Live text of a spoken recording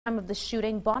Time of the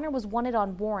shooting, Bonner was wanted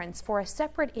on warrants for a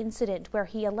separate incident where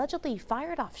he allegedly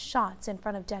fired off shots in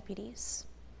front of deputies.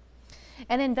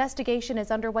 An investigation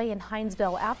is underway in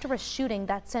Hinesville after a shooting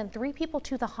that sent 3 people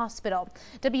to the hospital.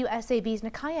 WSAV's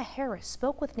Nakaya Harris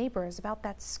spoke with neighbors about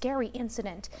that scary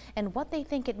incident and what they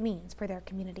think it means for their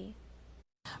community.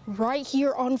 Right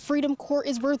here on Freedom Court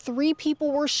is where 3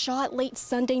 people were shot late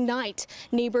Sunday night.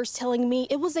 Neighbors telling me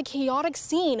it was a chaotic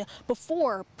scene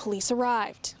before police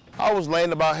arrived. I was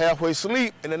laying about halfway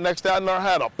asleep, and the next thing I know, I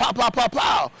had a pow, pow, pow,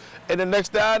 pow. And the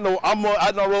next thing I know, I'm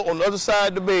on the other side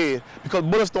of the bed because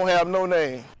bullets don't have no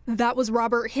name. That was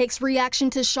Robert Hicks' reaction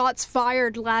to shots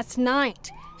fired last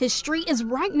night. His street is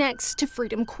right next to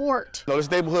Freedom Court.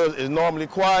 This neighborhood is normally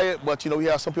quiet, but we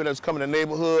have some people that's come in the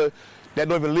neighborhood that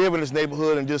don't even live in this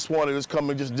neighborhood and just want to just come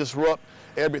and just disrupt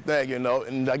everything,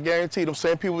 And I guarantee them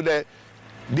same people that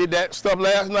did that stuff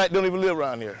last night don't even live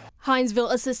around here.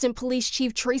 Hinesville Assistant Police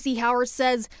Chief Tracy Howard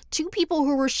says 2 people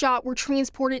who were shot were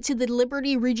transported to the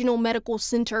Liberty Regional Medical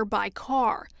Center by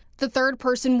car. The 3rd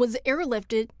person was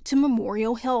airlifted to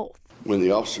Memorial Health. When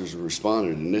the officers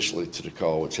responded initially to the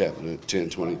call, which happened at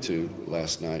 10:22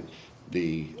 last night,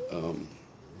 the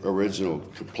original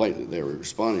complaint that they were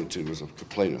responding to was a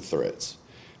complaint of threats.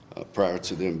 Prior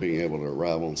to them being able to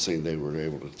arrive on scene, they were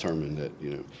able to determine that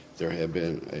there had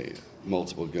been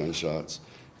multiple gunshots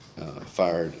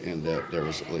fired and that there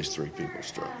was at least 3 people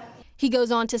struck. He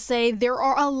goes on to say there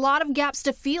are a lot of gaps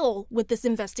to fill with this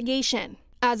investigation.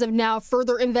 As of now,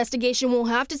 further investigation will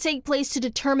have to take place to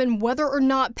determine whether or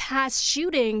not past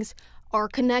shootings are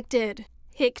connected.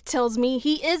 Hick tells me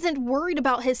he isn't worried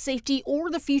about his safety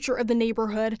or the future of the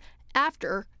neighborhood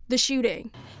after the shooting.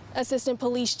 Assistant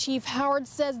Police Chief Howard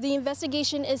says the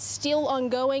investigation is still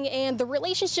ongoing and the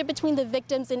relationship between the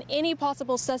victims and any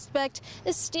possible suspect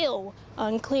is still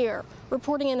unclear.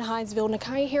 Reporting in Hinesville,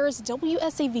 Nakaya Harris,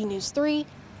 WSAV News 3,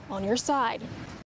 on your side.